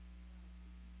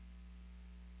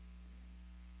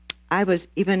 I was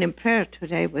even in prayer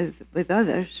today with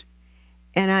others,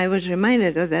 and I was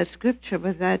reminded of that scripture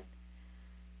with that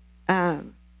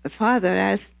father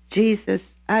asked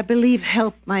Jesus, I believe,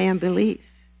 help my unbelief.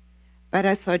 But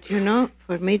I thought,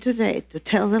 for me today to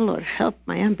tell the Lord, help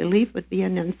my unbelief would be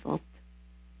an insult.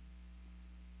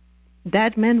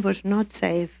 That man was not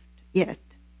saved yet.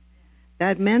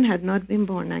 That man had not been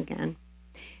born again.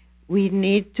 We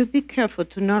need to be careful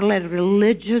to not let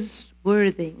religious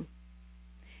wording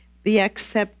be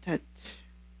accepted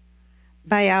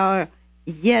by our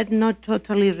yet not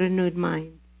totally renewed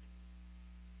minds.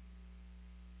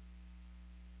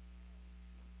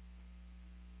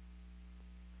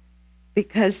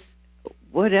 Because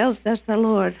what else does the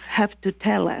Lord have to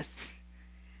tell us?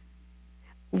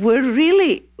 We're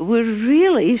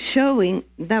really showing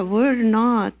that we're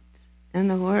not in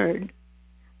the Word.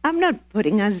 I'm not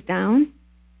putting us down.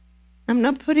 I'm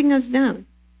not putting us down.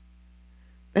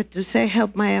 But to say,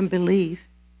 help my unbelief,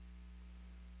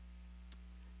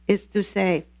 is to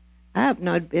say, I have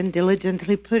not been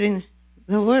diligently putting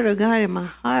the Word of God in my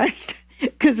heart.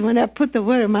 Because when I put the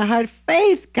Word in my heart,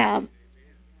 faith comes.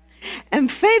 And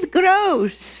faith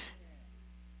grows.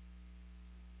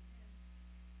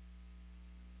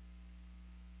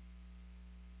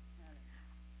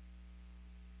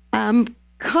 I'm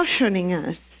cautioning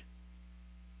us.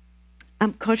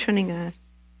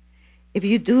 If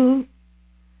we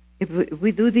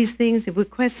do these things, if we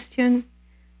question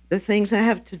the things that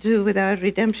have to do with our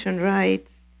redemption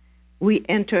rights, we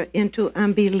enter into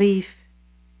unbelief.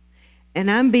 And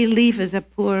unbelief is a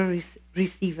poor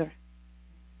receiver.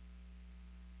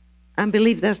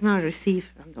 Unbelief does not receive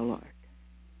from the Lord.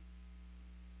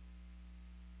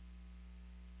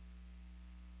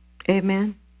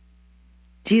 Amen.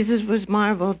 Jesus was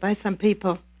marveled by some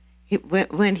people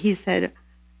when he said,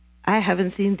 I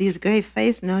haven't seen this great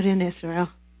faith, not in Israel.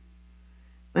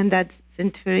 When that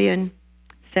centurion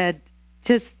said,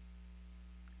 just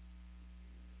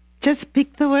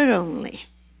speak the word only,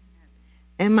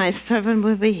 and my servant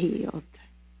will be healed.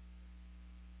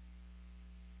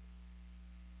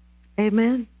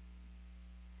 Amen.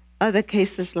 Other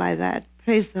cases like that.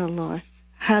 Praise the Lord.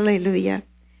 Hallelujah.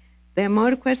 The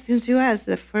more questions you ask,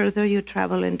 the further you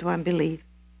travel into unbelief.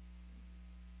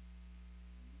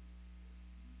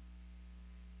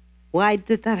 Why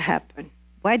did that happen?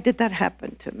 Why did that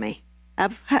happen to me?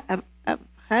 I've had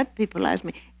people ask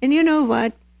me. And you know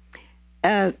what?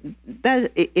 uh,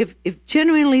 that if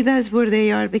genuinely that's where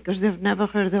they are because they've never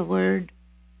heard the word,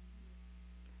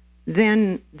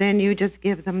 then you just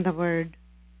give them the word.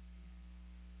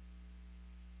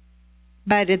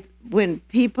 But when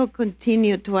people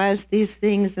continue to ask these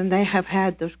things and they have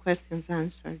had those questions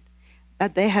answered,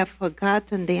 but they have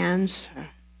forgotten the answer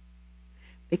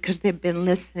because they've been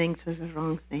listening to the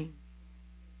wrong thing.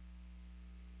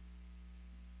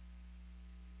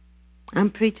 I'm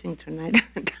preaching tonight.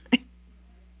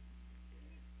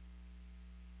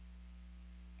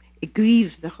 It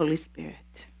grieves the Holy Spirit.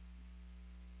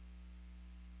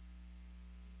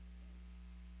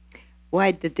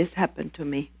 Why did this happen to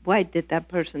me? Why did that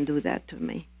person do that to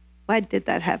me? Why did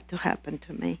that have to happen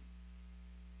to me?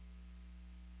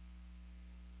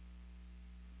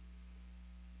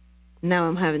 Now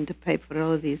I'm having to pay for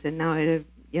all these, and now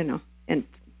and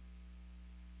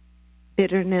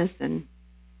bitterness and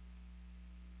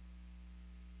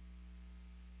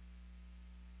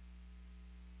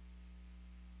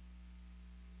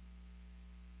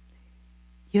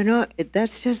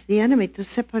that's just the enemy to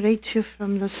separate you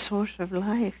from the source of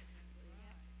life.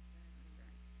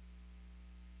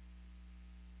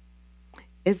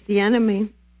 It's the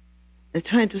enemy that's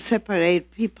trying to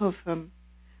separate people from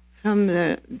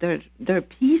their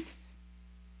peace,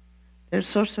 their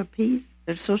source of peace,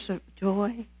 their source of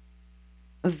joy,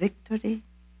 of victory.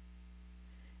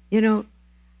 Let's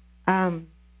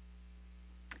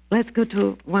go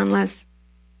to one last.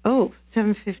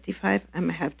 7:55. I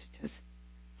may have to just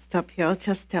stop here. I'll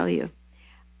just tell you.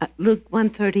 Luke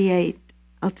 1:38.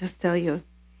 I'll just tell you,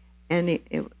 and it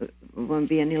won't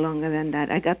be any longer than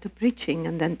that. I got to preaching,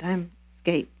 and then time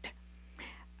escaped.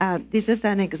 This is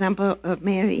an example of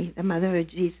Mary, the mother of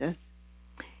Jesus.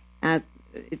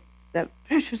 It's a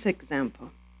precious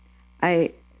example.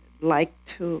 I like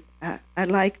to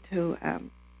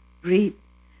read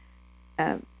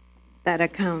that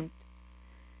account.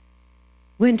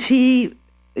 When she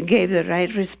gave the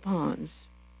right response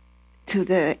to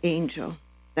the angel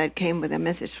that came with a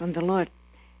message from the Lord,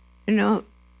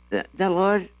 the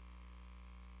Lord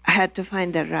had to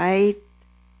find the right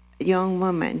young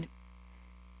woman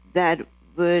that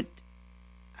would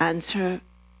answer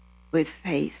with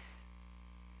faith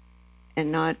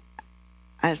and not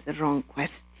ask the wrong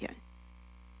question.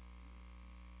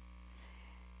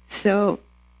 So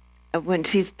when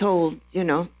she's told,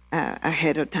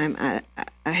 ahead of time,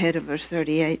 ahead of verse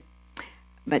 38,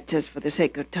 but just for the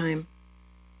sake of time,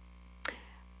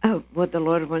 what the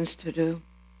Lord wants to do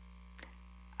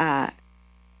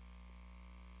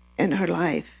in her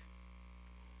life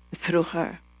through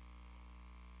her.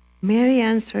 Mary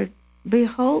answered,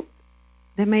 "Behold,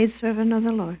 the maidservant of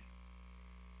the Lord.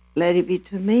 Let it be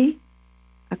to me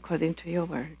according to your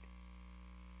word."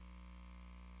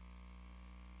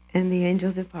 And the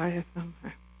angel departed from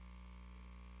her.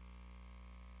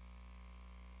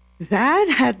 That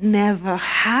had never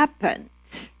happened.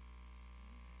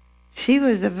 She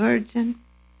was a virgin,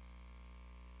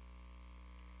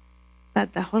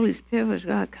 but the Holy Spirit was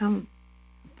going to come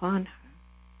upon her,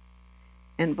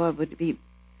 and what would be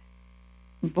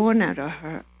born out of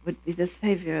her would be the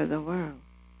Savior of the world.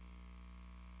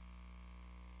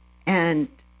 And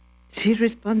she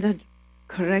responded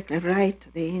correctly, right to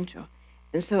the angel.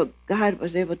 And so God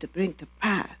was able to bring to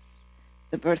pass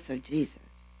the birth of Jesus.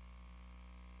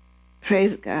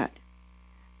 Praise God.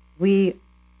 We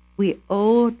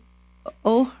owe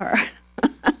her,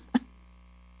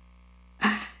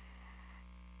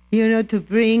 to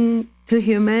bring to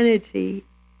humanity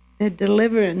the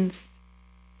deliverance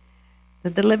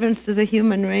to the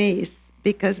human race,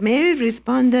 because Mary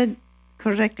responded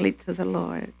correctly to the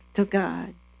Lord, to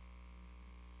God.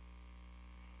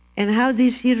 And how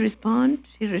did she respond?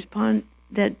 She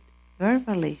responded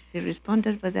verbally. She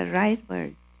responded with the right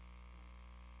word.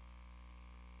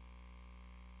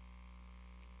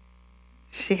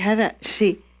 She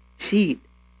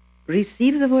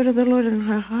received the word of the Lord in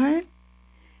her heart,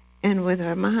 and with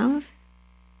her mouth,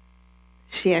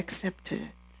 she accepted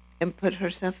it and put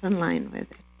herself in line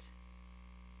with it.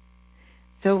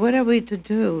 So what are we to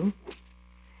do?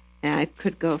 And I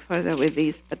could go further with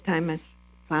these, but time is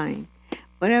flying.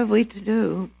 What are we to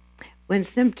do when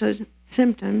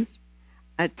symptoms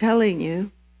are telling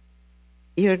you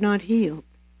you're not healed?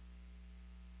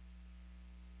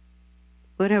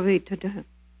 What are we to do?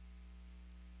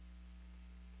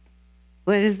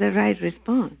 What is the right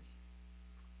response?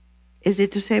 Is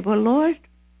it to say, well, Lord,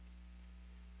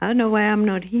 I don't know why I'm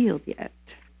not healed yet.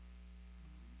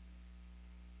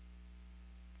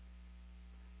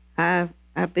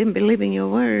 I've been believing your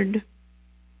word,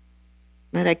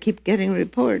 but I keep getting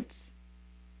reports.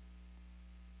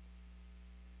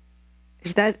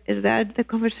 Is that the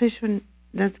conversation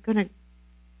that's going to...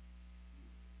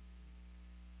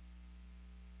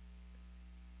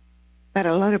 But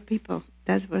a lot of people,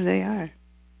 that's where they are.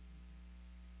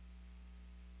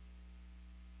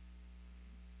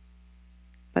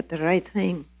 But the right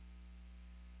thing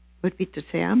would be to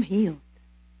say, I'm healed.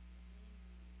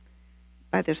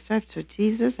 By the stripes of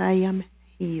Jesus, I am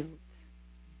healed.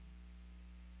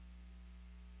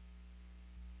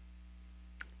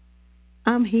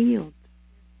 I'm healed.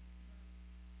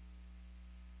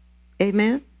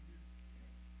 Amen?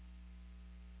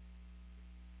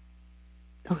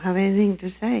 Don't have anything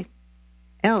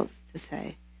else to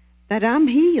say. That I'm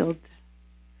healed.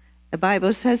 The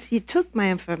Bible says he took my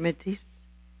infirmities.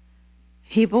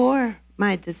 He bore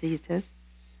my diseases.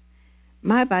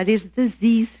 My body is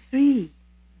disease-free.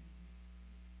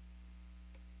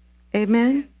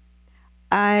 Amen?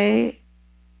 I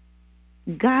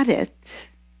got it.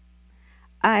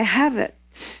 I have it.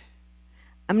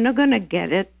 I'm not going to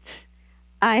get it.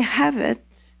 I have it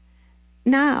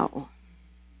now.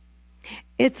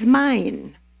 It's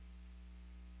mine.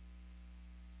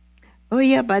 Oh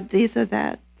yeah, but this or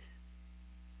that.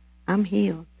 I'm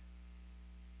healed.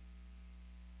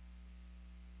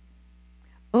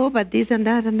 Oh, but this and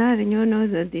that, and you know,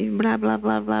 the blah, blah,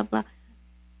 blah, blah, blah.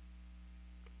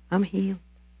 I'm healed.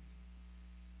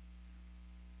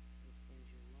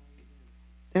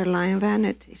 They're lying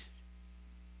vanities.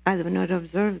 I do not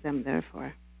observe them,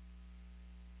 therefore.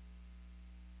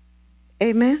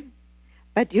 Amen?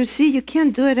 But you see, you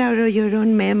can't do it out of your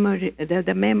own memory,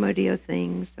 the memory of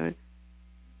things. Or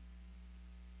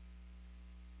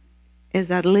is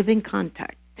that living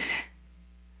contact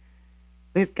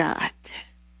with God.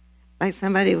 Like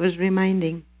somebody was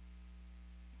reminding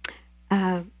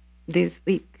this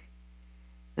week.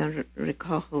 I don't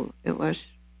recall who it was.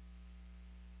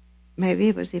 Maybe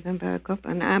it was even Brother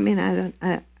Copeland. I mean, I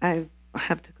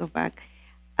have to go back.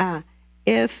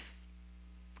 If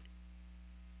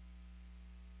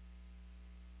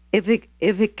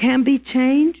it can be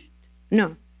changed,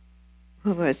 no.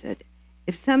 Who was it?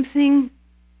 If something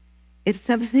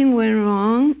went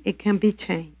wrong, it can be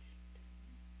changed.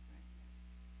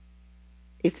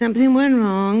 If something went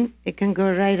wrong, it can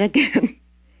go right again.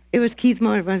 It was Keith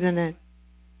Moore, wasn't it?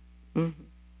 Mm-hmm.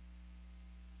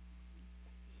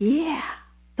 Yeah.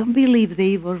 Don't believe the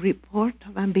evil report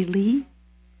of unbelief.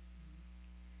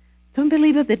 Don't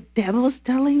believe what the devil's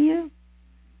telling you.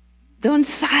 Don't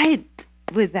side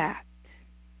with that.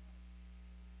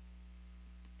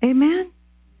 Amen?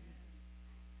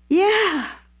 Yeah.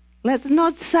 Let's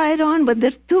not side on, but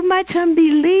there's too much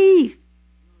unbelief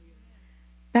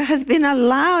that has been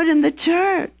allowed in the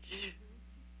church.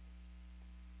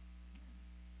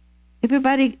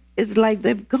 Everybody is like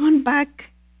they've gone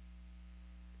back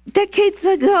decades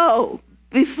ago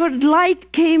before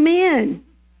light came in.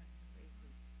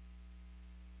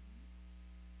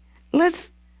 Let's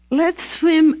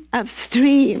swim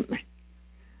upstream.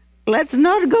 Let's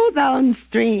not go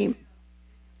downstream.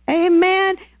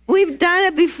 Amen. We've done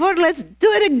it before. Let's do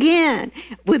it again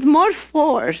with more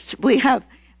force. We have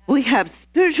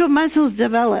spiritual muscles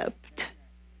developed.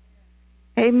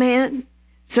 Amen.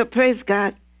 So praise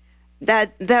God.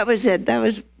 That was it. That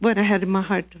was what I had in my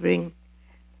heart to bring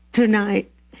tonight,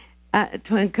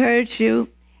 to encourage you.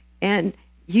 And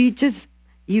you just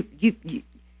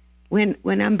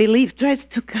when unbelief tries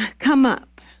to come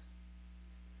up,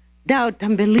 doubt,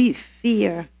 unbelief,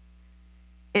 fear,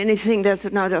 anything that's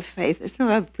not of faith, it's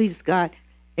not of please God,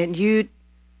 and you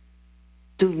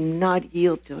do not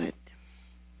yield to it.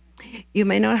 You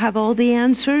may not have all the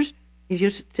answers if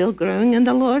you're still growing in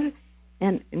the Lord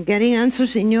and getting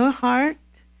answers in your heart.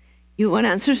 You want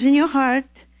answers in your heart,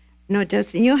 not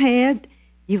just in your head.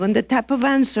 You want the type of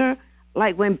answer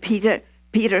like when Peter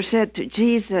said to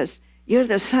Jesus, "You're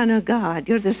the Son of God.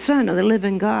 You're the Son of the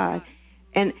living God."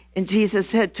 And Jesus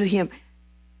said to him,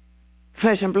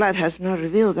 "Flesh and blood has not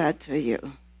revealed that to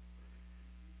you,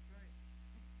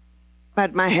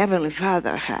 but my Heavenly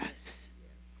Father has."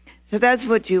 So that's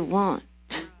what you want.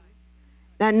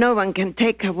 That no one can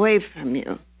take away from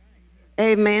you.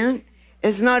 Amen.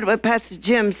 It's not what Pastor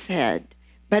Jim said,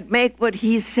 but make what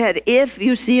he said. If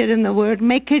you see it in the Word,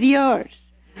 make it yours.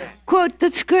 Quote the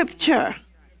scripture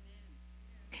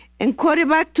and quote it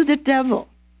back to the devil.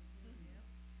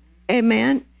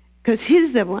 Amen. Because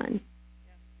he's the one.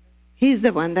 He's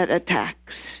the one that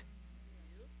attacks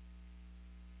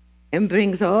and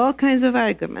brings all kinds of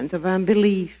arguments of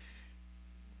unbelief.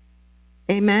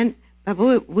 Amen. But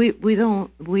we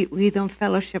don't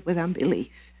fellowship with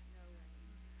unbelief.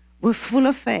 We're full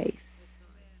of faith.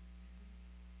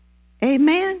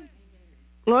 Amen.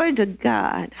 Glory to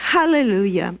God.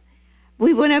 Hallelujah.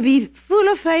 We want to be full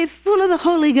of faith, full of the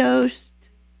Holy Ghost,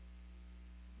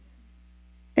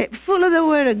 full of the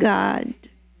Word of God,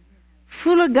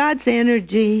 full of God's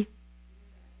energy.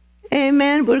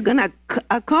 Amen. We're going to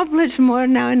accomplish more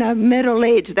now in our middle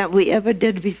age than we ever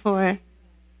did before.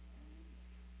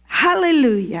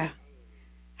 Hallelujah.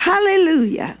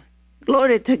 Hallelujah.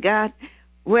 Glory to God.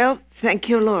 Well, thank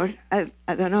you, Lord. I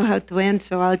don't know how to end,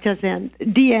 so I'll just end.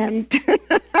 The end.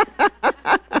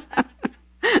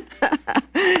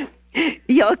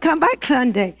 You'll come back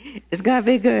Sunday. It's going to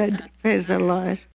be good. Praise the Lord.